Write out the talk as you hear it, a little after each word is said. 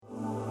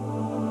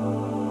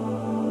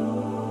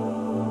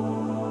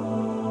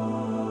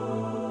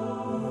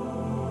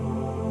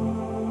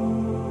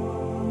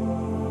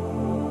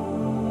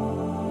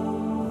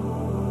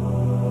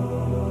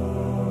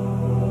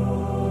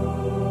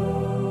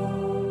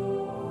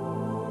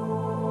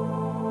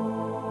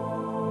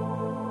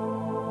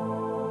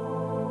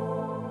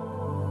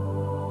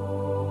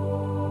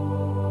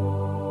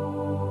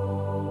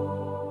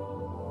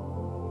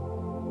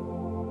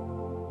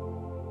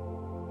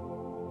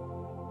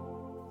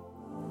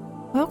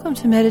Welcome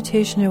to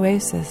Meditation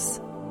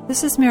Oasis.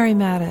 This is Mary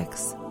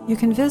Maddox. You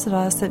can visit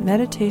us at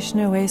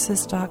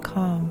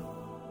meditationoasis.com.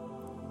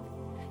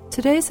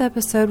 Today's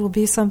episode will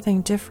be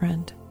something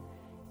different.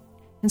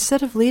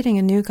 Instead of leading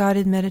a new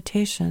guided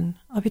meditation,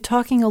 I'll be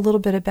talking a little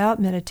bit about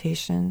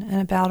meditation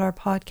and about our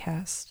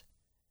podcast.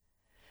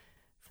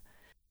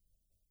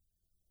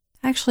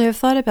 Actually, I've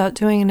thought about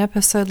doing an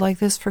episode like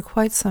this for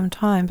quite some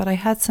time, but I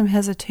had some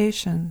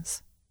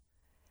hesitations.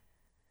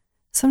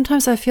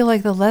 Sometimes I feel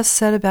like the less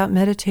said about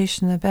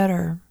meditation, the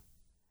better.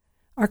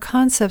 Our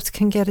concepts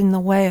can get in the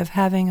way of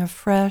having a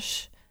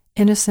fresh,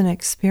 innocent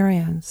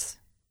experience.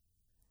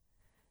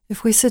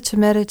 If we sit to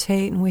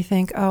meditate and we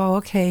think, oh,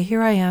 okay,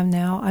 here I am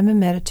now, I'm a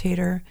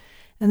meditator,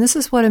 and this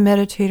is what a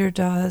meditator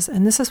does,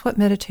 and this is what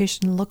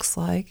meditation looks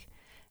like,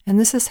 and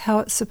this is how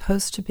it's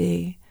supposed to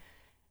be,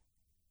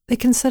 they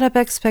can set up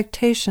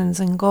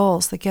expectations and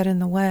goals that get in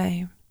the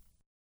way.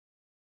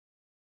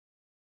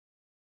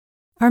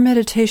 Our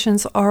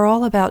meditations are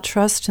all about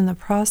trust in the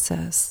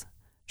process,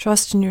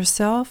 trust in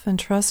yourself and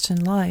trust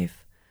in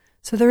life,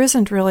 so there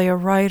isn't really a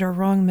right or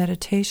wrong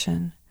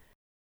meditation.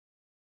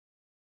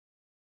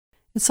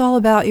 It's all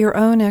about your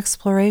own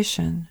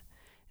exploration.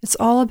 It's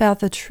all about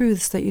the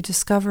truths that you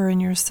discover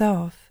in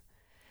yourself.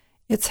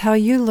 It's how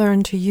you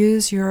learn to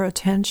use your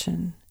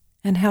attention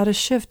and how to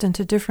shift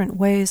into different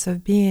ways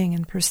of being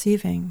and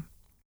perceiving.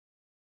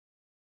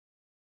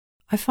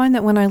 I find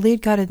that when I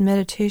lead guided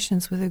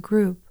meditations with a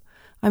group,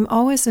 I'm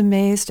always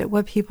amazed at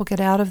what people get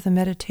out of the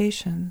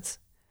meditations.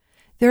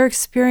 Their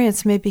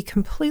experience may be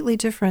completely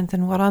different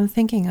than what I'm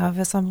thinking of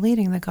as I'm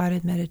leading the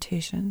guided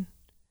meditation.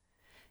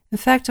 In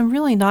fact, I'm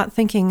really not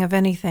thinking of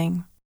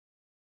anything.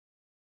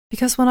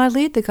 Because when I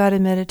lead the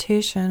guided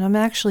meditation, I'm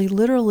actually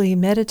literally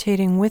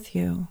meditating with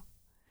you.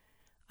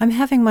 I'm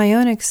having my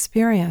own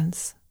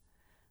experience.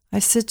 I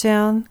sit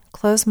down,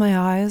 close my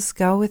eyes,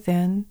 go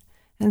within,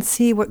 and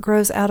see what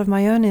grows out of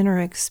my own inner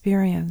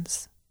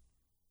experience.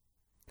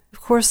 Of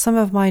course, some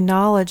of my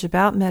knowledge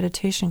about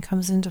meditation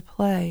comes into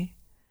play,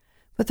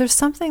 but there's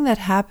something that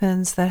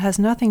happens that has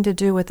nothing to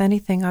do with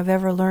anything I've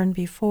ever learned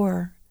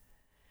before.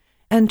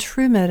 And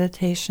true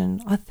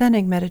meditation,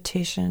 authentic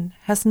meditation,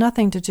 has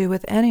nothing to do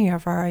with any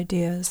of our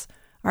ideas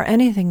or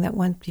anything that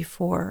went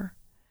before.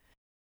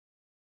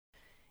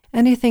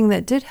 Anything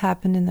that did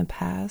happen in the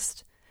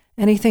past,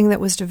 anything that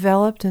was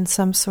developed in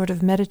some sort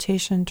of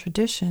meditation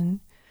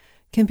tradition,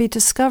 can be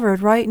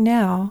discovered right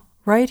now,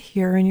 right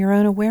here in your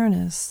own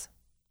awareness.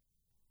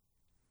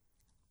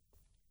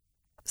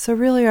 So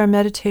really our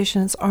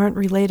meditations aren't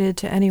related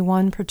to any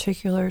one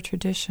particular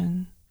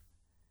tradition.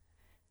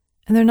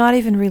 And they're not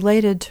even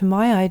related to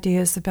my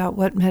ideas about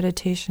what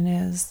meditation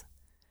is.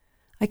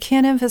 I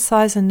can't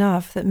emphasize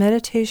enough that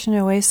Meditation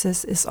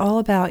Oasis is all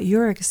about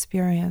your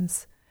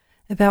experience,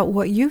 about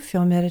what you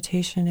feel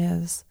meditation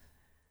is.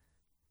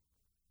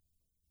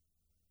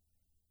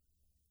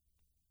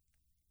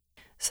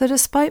 So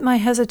despite my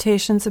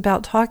hesitations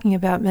about talking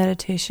about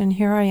meditation,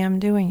 here I am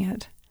doing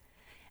it.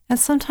 And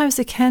sometimes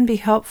it can be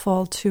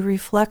helpful to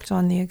reflect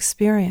on the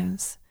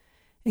experience.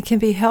 It can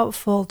be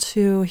helpful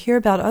to hear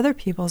about other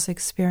people's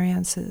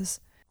experiences.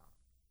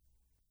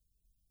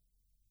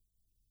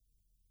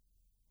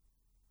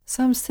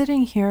 So I'm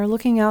sitting here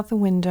looking out the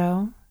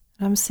window,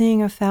 and I'm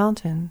seeing a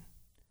fountain.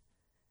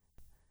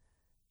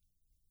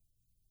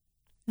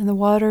 And the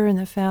water in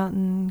the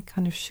fountain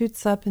kind of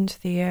shoots up into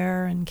the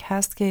air and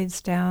cascades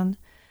down,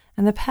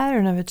 and the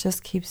pattern of it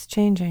just keeps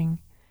changing.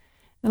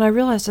 And I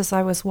realized as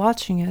I was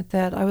watching it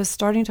that I was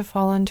starting to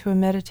fall into a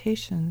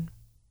meditation.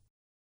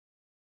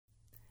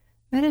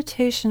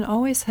 Meditation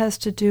always has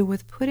to do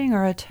with putting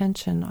our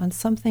attention on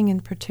something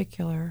in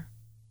particular.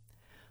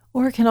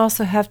 Or it can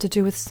also have to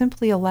do with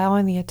simply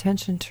allowing the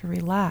attention to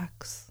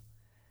relax.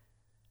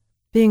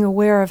 Being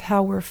aware of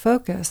how we're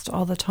focused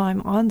all the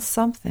time on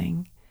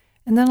something,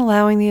 and then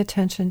allowing the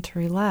attention to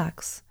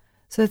relax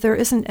so that there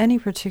isn't any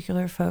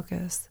particular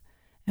focus,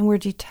 and we're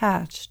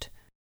detached.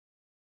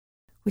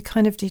 We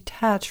kind of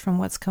detach from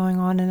what's going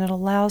on, and it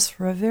allows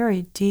for a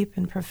very deep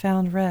and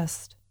profound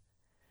rest.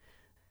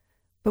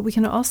 But we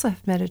can also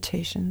have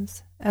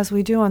meditations, as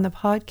we do on the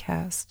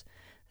podcast,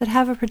 that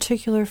have a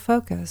particular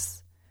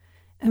focus.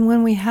 And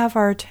when we have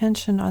our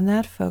attention on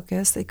that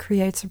focus, it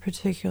creates a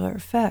particular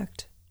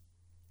effect.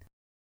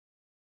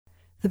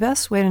 The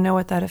best way to know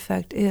what that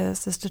effect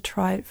is to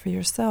try it for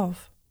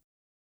yourself.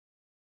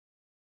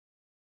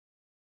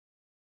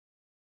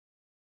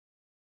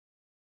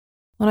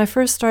 When I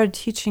first started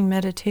teaching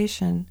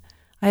meditation,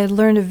 I had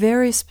learned a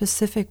very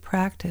specific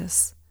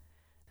practice.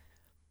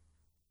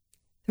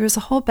 There was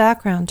a whole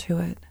background to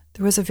it.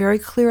 There was a very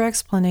clear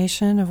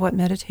explanation of what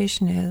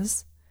meditation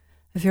is,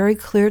 a very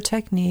clear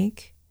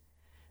technique.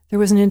 There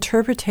was an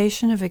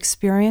interpretation of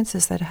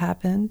experiences that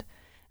happened,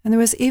 and there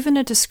was even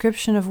a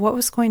description of what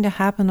was going to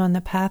happen on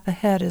the path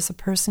ahead as a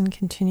person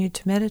continued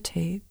to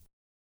meditate.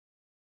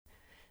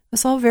 It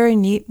was all very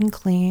neat and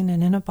clean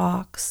and in a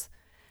box,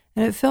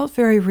 and it felt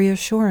very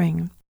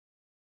reassuring.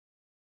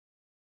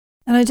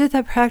 And I did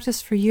that practice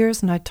for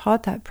years, and I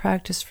taught that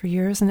practice for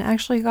years, and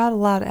actually got a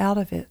lot out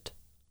of it.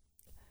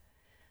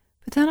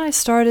 Then I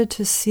started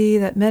to see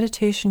that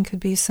meditation could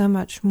be so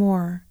much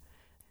more.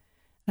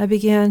 I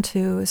began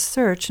to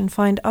search and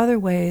find other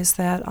ways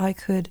that I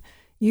could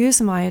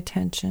use my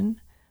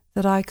attention,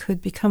 that I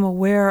could become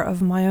aware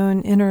of my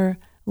own inner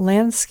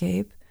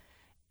landscape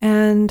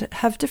and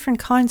have different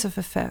kinds of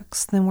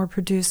effects than were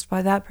produced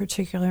by that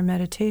particular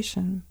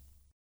meditation.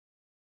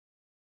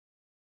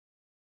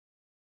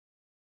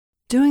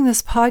 Doing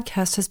this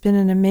podcast has been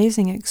an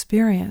amazing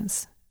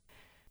experience.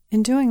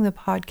 In doing the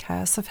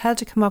podcast, I've had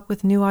to come up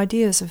with new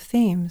ideas of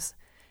themes,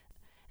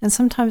 and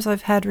sometimes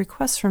I've had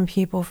requests from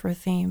people for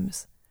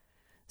themes.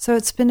 So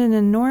it's been an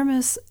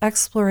enormous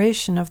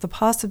exploration of the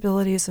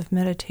possibilities of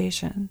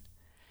meditation.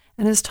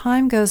 And as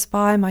time goes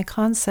by, my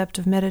concept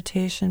of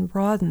meditation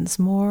broadens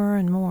more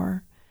and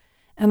more.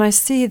 And I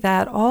see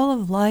that all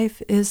of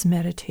life is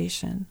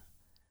meditation.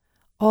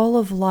 All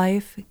of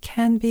life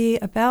can be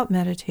about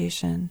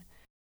meditation.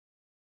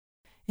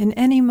 In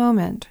any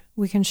moment,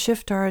 we can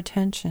shift our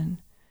attention.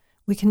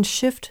 We can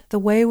shift the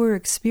way we're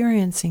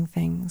experiencing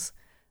things,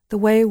 the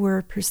way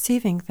we're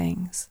perceiving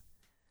things.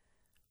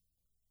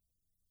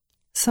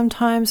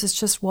 Sometimes it's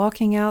just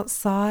walking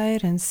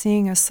outside and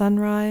seeing a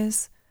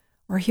sunrise,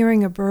 or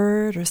hearing a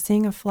bird, or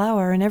seeing a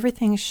flower, and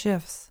everything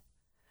shifts.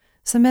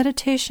 So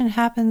meditation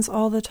happens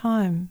all the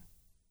time.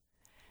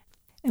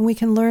 And we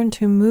can learn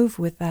to move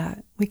with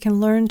that. We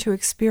can learn to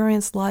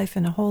experience life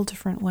in a whole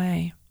different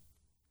way.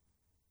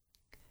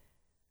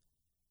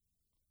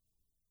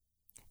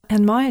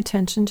 And my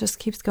attention just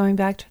keeps going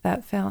back to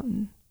that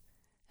fountain.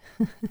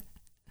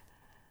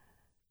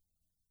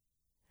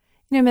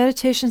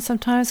 Meditation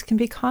sometimes can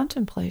be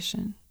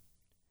contemplation.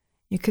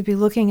 You could be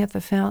looking at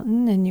the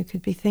fountain and you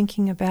could be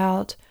thinking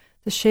about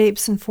the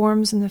shapes and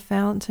forms in the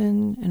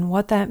fountain and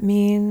what that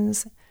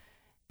means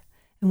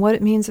and what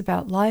it means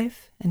about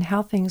life and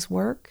how things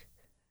work.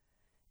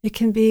 It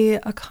can be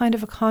a kind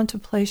of a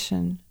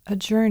contemplation, a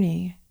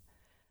journey,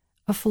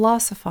 a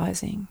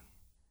philosophizing,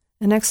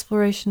 an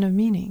exploration of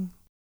meaning.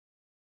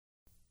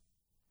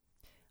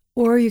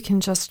 Or you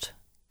can just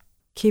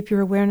keep your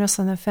awareness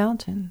on the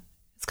fountain.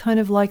 It's kind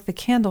of like the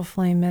candle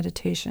flame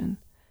meditation.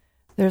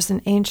 There's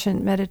an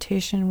ancient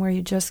meditation where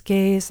you just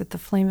gaze at the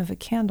flame of a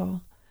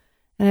candle,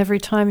 and every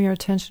time your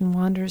attention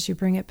wanders, you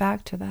bring it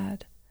back to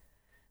that.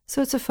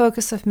 So it's a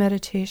focus of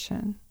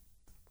meditation.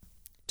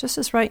 Just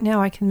as right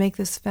now I can make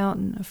this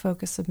fountain a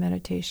focus of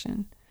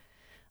meditation.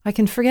 I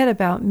can forget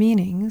about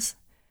meanings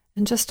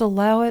and just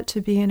allow it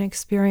to be an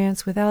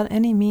experience without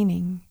any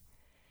meaning.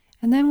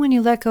 And then when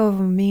you let go of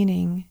a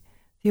meaning,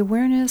 the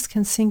awareness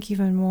can sink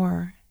even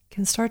more,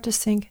 can start to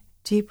sink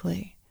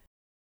deeply.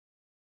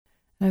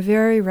 And a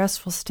very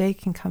restful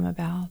state can come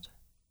about.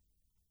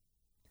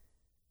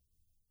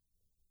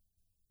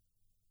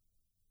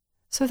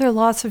 So there are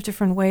lots of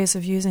different ways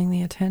of using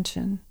the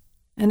attention,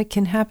 and it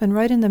can happen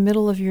right in the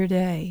middle of your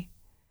day.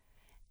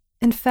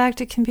 In fact,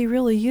 it can be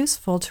really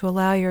useful to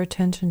allow your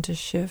attention to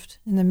shift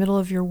in the middle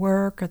of your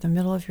work or the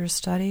middle of your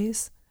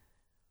studies.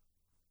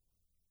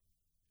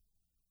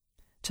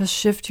 Just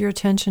shift your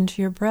attention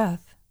to your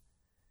breath.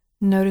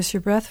 Notice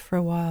your breath for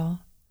a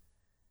while.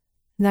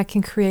 And that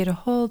can create a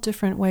whole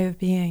different way of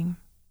being.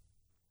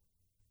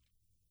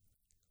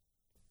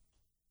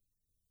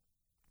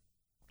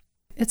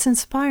 It's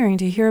inspiring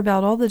to hear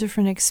about all the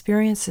different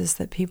experiences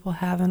that people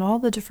have and all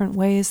the different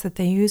ways that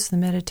they use the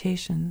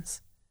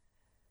meditations.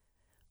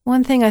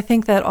 One thing I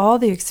think that all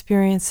the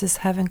experiences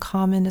have in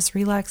common is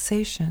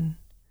relaxation.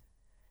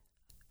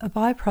 A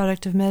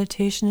byproduct of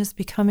meditation is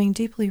becoming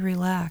deeply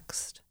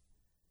relaxed.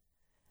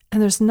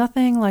 And there's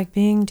nothing like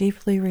being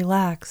deeply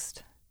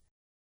relaxed.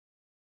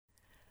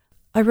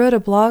 I wrote a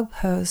blog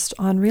post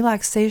on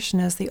relaxation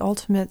as the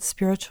ultimate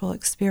spiritual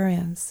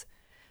experience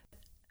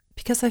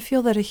because I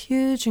feel that a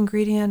huge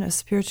ingredient of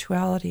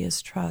spirituality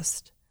is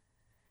trust.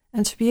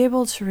 And to be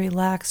able to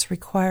relax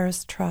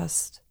requires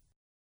trust.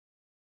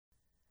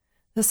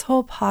 This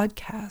whole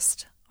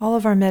podcast, all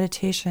of our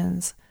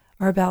meditations,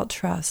 are about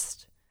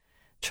trust.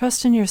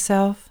 Trust in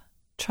yourself,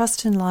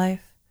 trust in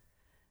life,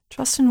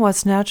 trust in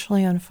what's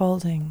naturally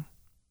unfolding,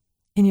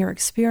 in your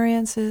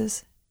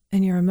experiences,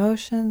 in your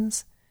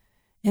emotions,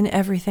 in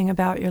everything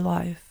about your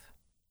life.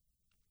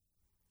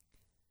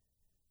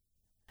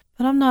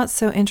 But I'm not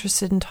so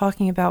interested in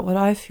talking about what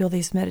I feel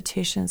these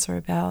meditations are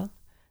about.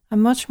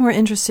 I'm much more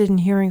interested in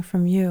hearing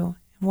from you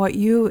and what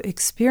you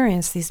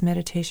experience these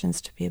meditations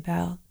to be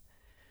about,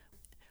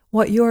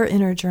 what your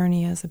inner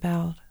journey is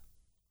about.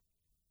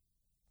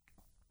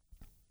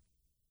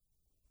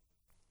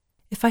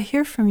 If I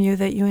hear from you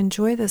that you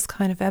enjoy this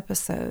kind of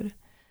episode,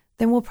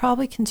 then we'll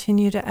probably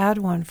continue to add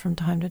one from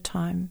time to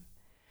time.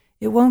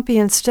 It won't be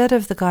instead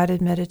of the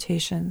guided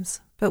meditations,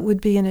 but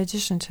would be in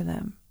addition to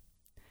them.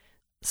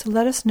 So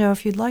let us know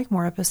if you'd like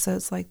more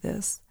episodes like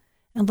this,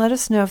 and let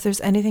us know if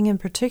there's anything in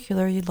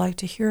particular you'd like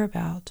to hear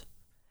about.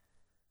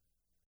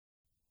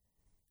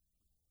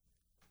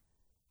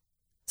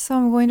 So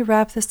I'm going to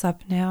wrap this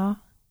up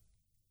now,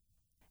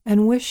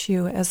 and wish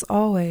you, as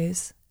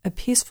always, a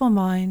peaceful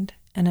mind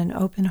and an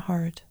open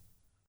heart.